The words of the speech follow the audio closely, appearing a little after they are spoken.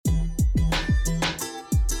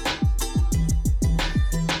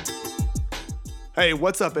Hey,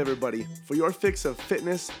 what's up, everybody? For your fix of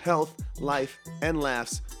fitness, health, life, and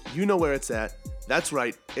laughs, you know where it's at. That's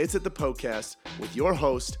right, it's at the podcast with your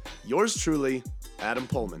host, yours truly, Adam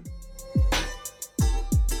Pullman.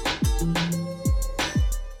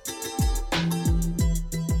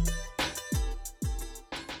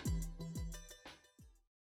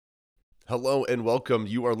 Hello and welcome.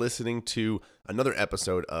 You are listening to another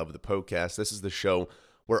episode of the podcast. This is the show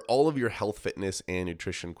where all of your health, fitness, and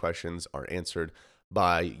nutrition questions are answered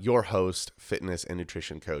by your host, fitness and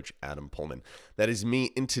nutrition coach, Adam Pullman. That is me.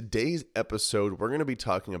 In today's episode, we're going to be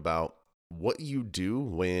talking about what you do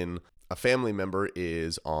when a family member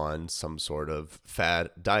is on some sort of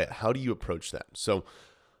fad diet. How do you approach that? So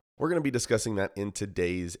we're going to be discussing that in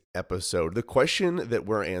today's episode. The question that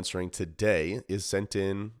we're answering today is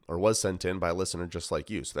was sent in by a listener just like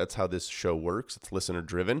you. So that's how this show works. It's listener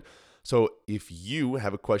driven. So if you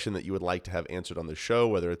have a question that you would like to have answered on the show,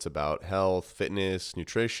 whether it's about health, fitness,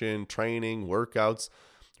 nutrition, training, workouts,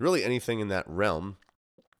 really anything in that realm,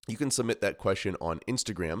 you can submit that question on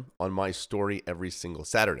Instagram on my story every single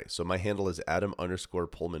Saturday. So my handle is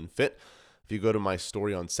Adam_PullmanFit. If you go to my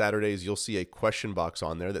story on Saturdays, you'll see a question box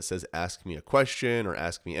on there that says ask me a question or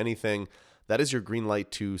ask me anything. That is your green light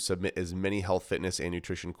to submit as many health, fitness, and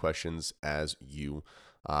nutrition questions as you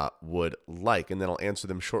would like. And then I'll answer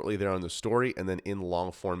them shortly there on the story and then in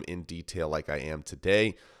long form in detail like I am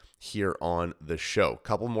today here on the show.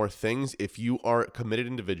 Couple more things. If you are a committed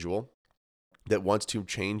individual that wants to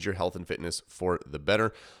change your health and fitness for the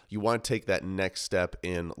better, you want to take that next step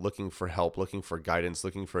in looking for help, looking for guidance,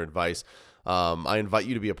 looking for advice, I invite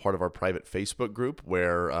you to be a part of our private Facebook group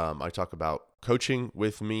where I talk about coaching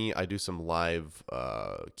with me. I do some live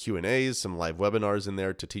Q&As, some live webinars in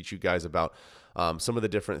there to teach you guys about some of the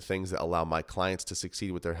different things that allow my clients to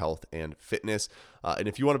succeed with their health and fitness. And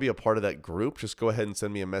if you want to be a part of that group, just go ahead and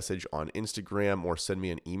send me a message on Instagram or send me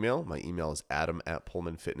an email. My email is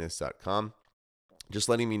adam@pullmanfitness.com. Just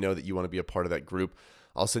letting me know that you want to be a part of that group.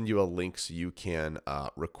 I'll send you a link so you can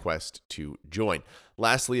request to join.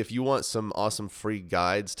 Lastly, if you want some awesome free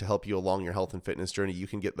guides to help you along your health and fitness journey, you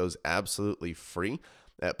can get those absolutely free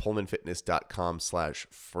at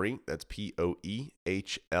pullmanfitness.com/free. That's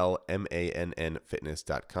POEHLMANN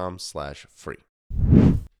fitness.com/free.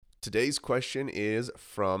 Today's question is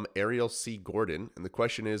from Ariel C. Gordon, and the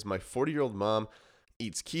question is, my 40-year-old mom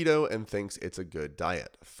eats keto and thinks it's a good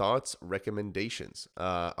diet. Thoughts, recommendations?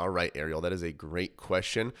 All right, Ariel, that is a great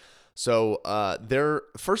question. So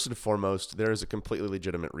first and foremost, there is a completely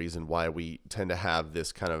legitimate reason why we tend to have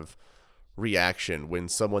this kind of reaction when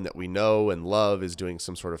someone that we know and love is doing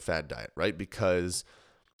some sort of fad diet, right? Because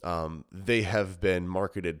they have been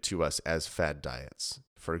marketed to us as fad diets.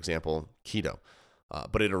 For example, keto.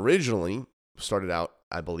 But it originally started out,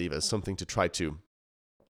 I believe, as something to try to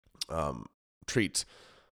treat,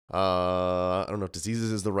 I don't know if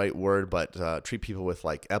diseases is the right word, but treat people with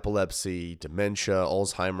like epilepsy, dementia,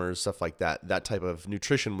 Alzheimer's, stuff like that. That type of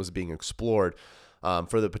nutrition was being explored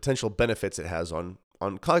for the potential benefits it has on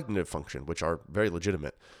cognitive function, which are very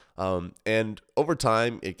legitimate. And over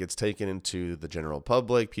time, it gets taken into the general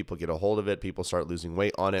public. People get a hold of it. People start losing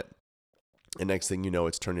weight on it. And next thing you know,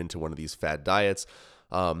 it's turned into one of these fad diets,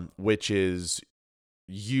 which is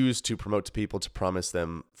used to promote to people to promise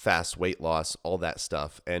them fast weight loss, all that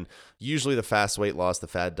stuff. And usually the fast weight loss, the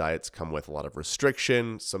fad diets come with a lot of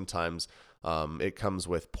restriction. Sometimes it comes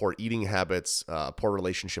with poor eating habits, poor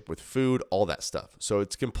relationship with food, all that stuff. So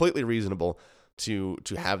it's completely reasonable to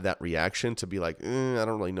have that reaction, to be like, I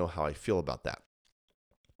don't really know how I feel about that.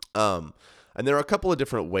 And there are a couple of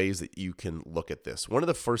different ways that you can look at this. One of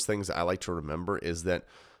the first things that I like to remember is that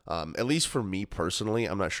at least for me personally,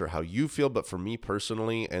 I'm not sure how you feel, but for me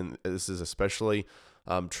personally, and this is especially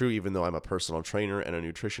true even though I'm a personal trainer and a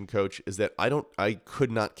nutrition coach, is that I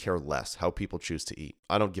could not care less how people choose to eat.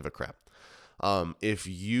 I don't give a crap. If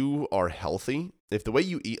you are healthy, if the way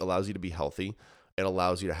you eat allows you to be healthy, it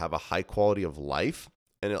allows you to have a high quality of life,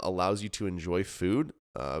 and it allows you to enjoy food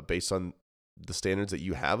based on the standards that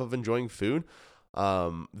you have of enjoying food,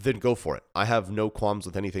 then go for it. I have no qualms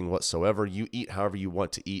with anything whatsoever. You eat however you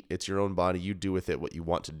want to eat. It's your own body. You do with it what you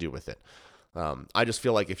want to do with it. I just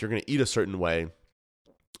feel like if you're going to eat a certain way,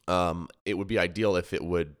 it would be ideal if it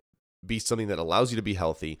would be something that allows you to be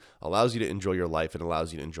healthy, allows you to enjoy your life, and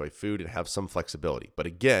allows you to enjoy food and have some flexibility. But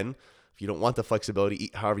again, if you don't want the flexibility,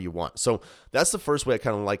 eat however you want. So that's the first way I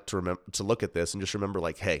kind of like to look at this and just remember,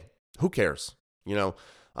 like, hey, who cares? You know,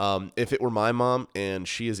 if it were my mom and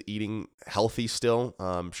she is eating healthy still,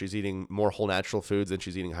 she's eating more whole natural foods than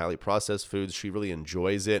she's eating highly processed foods. She really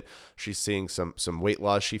enjoys it. She's seeing some weight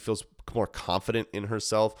loss. She feels more confident in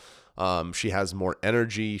herself. She has more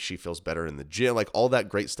energy. She feels better in the gym, like all that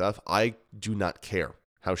great stuff. I do not care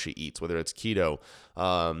how she eats, whether it's keto,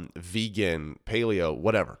 vegan, paleo,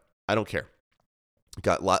 whatever. I don't care.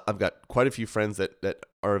 I've got quite a few friends that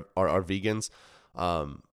are vegans.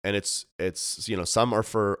 And it's some are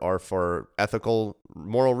for ethical,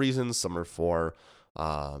 moral reasons. Some are for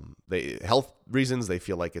health reasons. They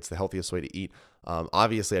feel like it's the healthiest way to eat.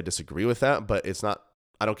 Obviously, I disagree with that, but it's not.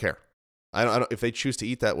 I don't care. I don't. If they choose to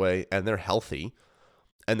eat that way and they're healthy,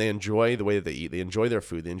 and they enjoy the way that they eat, they enjoy their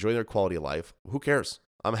food, they enjoy their quality of life. Who cares?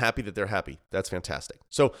 I'm happy that they're happy. That's fantastic.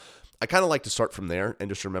 So I kind of like to start from there and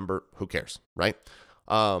just remember, who cares, right?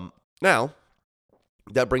 Now,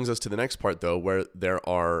 that brings us to the next part, though, where there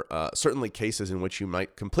are certainly cases in which you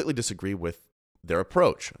might completely disagree with their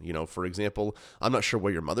approach. For example, I'm not sure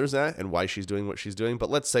where your mother's at and why she's doing what she's doing, but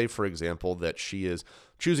let's say, for example, that she is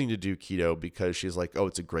choosing to do keto because she's like, oh,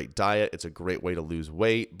 it's a great diet, it's a great way to lose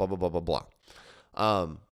weight, blah, blah, blah, blah, blah.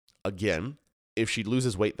 Again, if she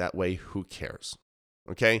loses weight that way, who cares?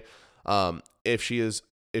 Okay? If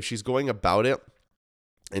she's going about it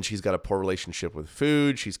and she's got a poor relationship with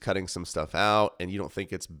food, she's cutting some stuff out, and you don't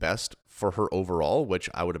think it's best for her overall, which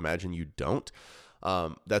I would imagine you don't,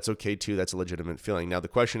 that's okay too. That's a legitimate feeling. Now, the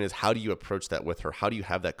question is, how do you approach that with her? How do you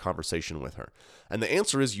have that conversation with her? And the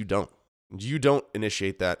answer is you don't. You don't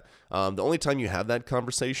initiate that. The only time you have that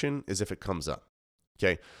conversation is if it comes up.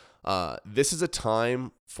 Okay? This is a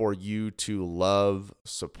time for you to love,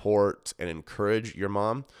 support, and encourage your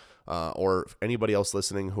mom, or anybody else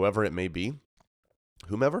listening, whoever it may be.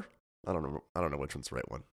 Whomever? I don't know which one's the right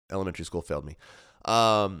one. Elementary school failed me.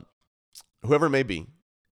 Whoever it may be,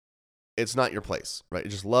 it's not your place, right?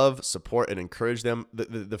 Just love, support, and encourage them.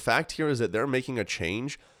 The fact here is that they're making a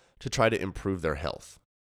change to try to improve their health.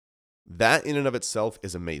 That in and of itself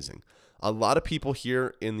is amazing. A lot of people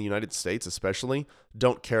here in the United States, especially,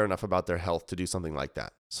 don't care enough about their health to do something like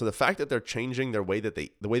that. So the fact that they're changing the way that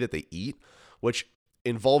they eat, which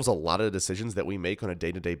involves a lot of decisions that we make on a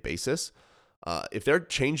day-to-day basis, if they're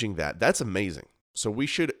changing that, that's amazing. So we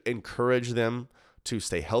should encourage them to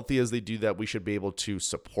stay healthy as they do that. We should be able to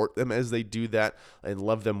support them as they do that and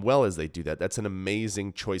love them well as they do that. That's an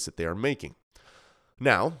amazing choice that they are making.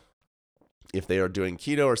 Now, if they are doing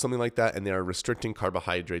keto or something like that and they are restricting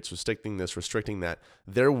carbohydrates, restricting this, restricting that,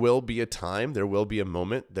 there will be a time, there will be a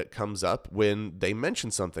moment that comes up when they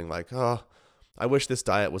mention something like, oh, I wish this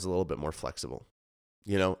diet was a little bit more flexible.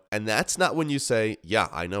 And that's not when you say, yeah,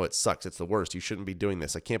 I know it sucks. It's the worst. You shouldn't be doing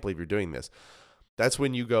this. I can't believe you're doing this. That's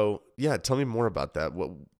when you go, yeah, tell me more about that.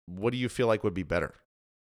 What do you feel like would be better?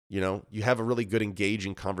 You have a really good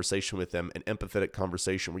engaging conversation with them, an empathetic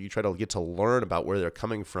conversation where you try to get to learn about where they're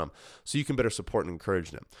coming from so you can better support and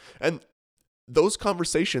encourage them. And those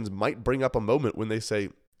conversations might bring up a moment when they say,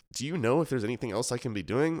 do you know if there's anything else I can be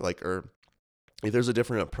doing? Or if there's a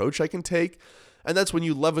different approach I can take? And that's when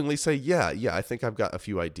you lovingly say, yeah, I think I've got a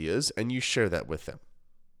few ideas, and you share that with them.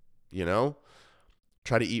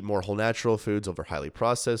 Try to eat more whole natural foods over highly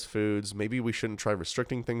processed foods. Maybe we shouldn't try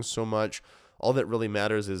restricting things so much. All that really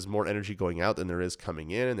matters is more energy going out than there is coming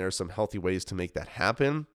in, and there are some healthy ways to make that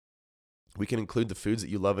happen. We can include the foods that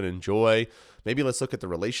you love and enjoy. Maybe let's look at the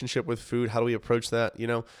relationship with food. How do we approach that?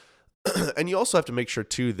 And you also have to make sure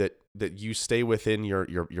too that you stay within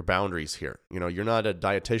your boundaries here. You're not a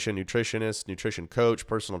dietitian, nutritionist, nutrition coach,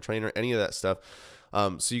 personal trainer, any of that stuff.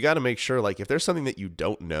 So you got to make sure, like, if there's something that you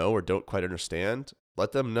don't know or don't quite understand,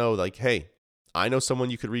 let them know, like, hey, I know someone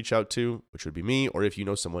you could reach out to, which would be me, or if you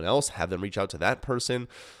know someone else, have them reach out to that person.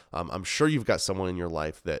 I'm sure you've got someone in your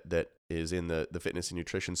life that is in the fitness and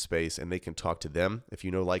nutrition space, and they can talk to them if you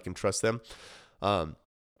know, like, and trust them. But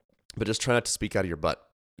just try not to speak out of your butt.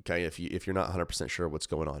 Okay, if you're not 100% sure what's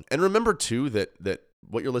going on. And remember, too, that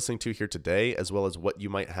what you're listening to here today, as well as what you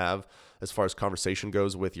might have as far as conversation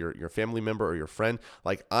goes with your family member or your friend,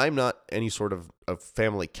 like, I'm not any sort of a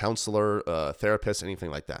family counselor, therapist, anything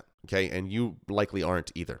like that, okay? And you likely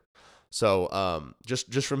aren't either. So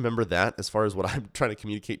just remember that as far as what I'm trying to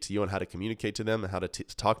communicate to you and how to communicate to them and how to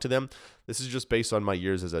talk to them. This is just based on my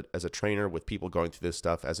years as a trainer with people going through this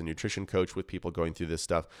stuff, as a nutrition coach with people going through this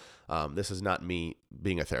stuff. This is not me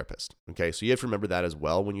being a therapist. Okay, so you have to remember that as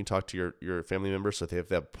well when you talk to your family members. So if they have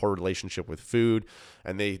that poor relationship with food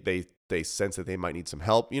and they sense that they might need some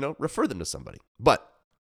help, refer them to somebody. But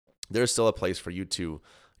there's still a place for you to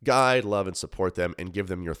guide, love, and support them and give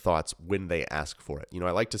them your thoughts when they ask for it. I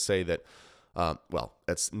like to say that,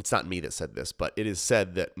 it's not me that said this, but it is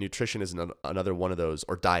said that nutrition is another one of those,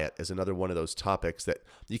 or diet is another one of those topics that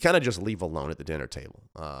you kind of just leave alone at the dinner table.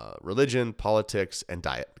 Religion, politics, and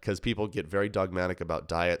diet, because people get very dogmatic about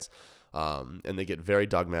diets. And they get very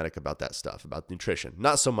dogmatic about that stuff, about nutrition.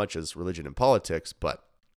 Not so much as religion and politics, but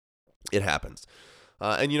it happens.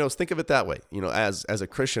 And, think of it that way. As a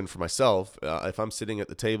Christian for myself, if I'm sitting at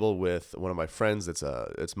the table with one of my friends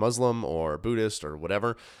that's Muslim or Buddhist or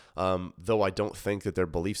whatever, though I don't think that their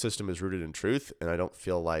belief system is rooted in truth, and I don't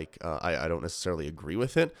feel like I don't necessarily agree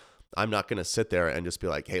with it, I'm not going to sit there and just be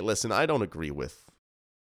like, hey, listen, I don't agree with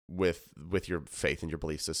your faith and your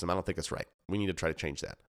belief system. I don't think it's right. We need to try to change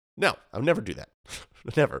that. No, I'll never do that.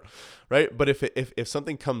 Never. Right. But if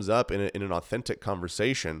something comes up in an authentic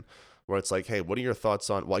conversation where it's like, hey, what are your thoughts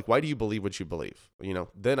on, like, why do you believe what you believe?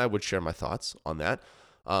 Then I would share my thoughts on that.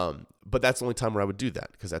 But that's the only time where I would do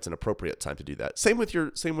that, because that's an appropriate time to do that. Same with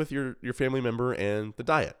your family member and the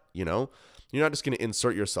diet. You're not just going to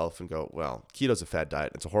insert yourself and go, well, keto's a fad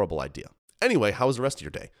diet. It's a horrible idea. Anyway, how was the rest of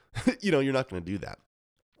your day? You're not going to do that.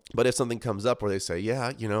 But if something comes up where they say,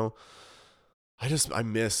 yeah, I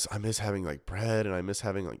miss having like bread, and I miss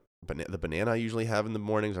having like the banana I usually have in the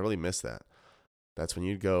mornings. I really miss that. That's when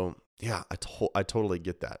you'd go, yeah, I totally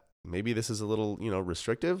get that. Maybe this is a little,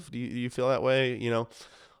 restrictive. Do you feel that way?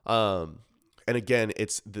 And again,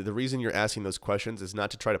 it's the reason you're asking those questions is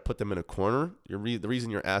not to try to put them in a corner. The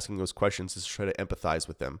reason you're asking those questions is to try to empathize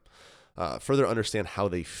with them, further understand how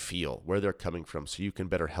they feel, where they're coming from, so you can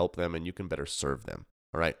better help them and you can better serve them.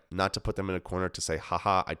 All right. Not to put them in a corner to say,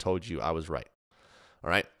 haha, I told you I was right. All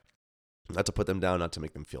right. Not to put them down, not to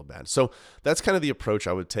make them feel bad. So that's kind of the approach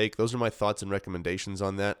I would take. Those are my thoughts and recommendations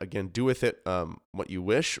on that. Again, do with it what you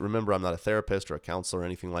wish. Remember, I'm not a therapist or a counselor or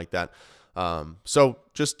anything like that. So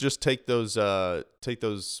just take those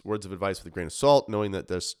words of advice with a grain of salt, knowing that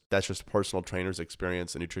that's just a personal trainer's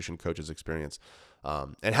experience, a nutrition coach's experience.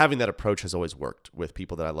 And having that approach has always worked with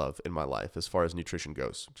people that I love in my life as far as nutrition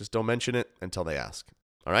goes. Just don't mention it until they ask.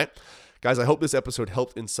 All right, guys, I hope this episode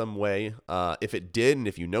helped in some way. If it did, and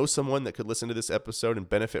if you know someone that could listen to this episode and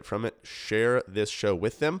benefit from it, share this show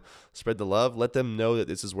with them. Spread the love. Let them know that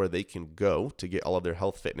this is where they can go to get all of their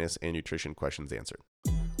health, fitness, and nutrition questions answered.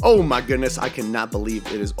 Oh my goodness, I cannot believe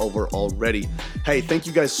it is over already. Hey, thank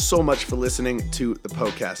you guys so much for listening to the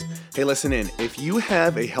podcast. Hey, listen in. If you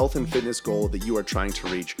have a health and fitness goal that you are trying to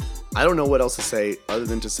reach, I don't know what else to say other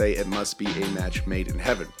than to say it must be a match made in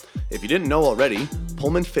heaven. If you didn't know already,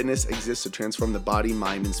 Pullman Fitness exists to transform the body,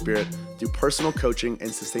 mind, and spirit through personal coaching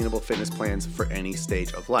and sustainable fitness plans for any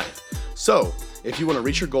stage of life. So, if you want to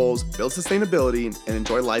reach your goals, build sustainability, and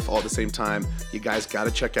enjoy life all at the same time, you guys got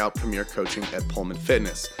to check out Premier Coaching at Pullman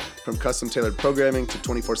Fitness. From custom-tailored programming to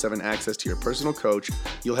 24/7 access to your personal coach,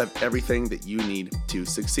 you'll have everything that you need to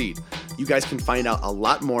succeed. You guys can find out a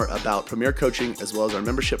lot more about Premier Coaching as well as our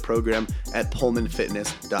membership program at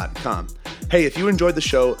pullmanfitness.com. Hey, if you enjoyed the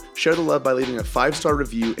show, share the love by leaving a 5-star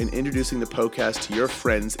review and introducing the podcast to your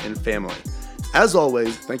friends and family. As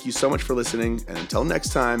always, thank you so much for listening, and until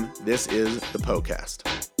next time, this is the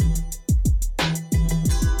Podcast.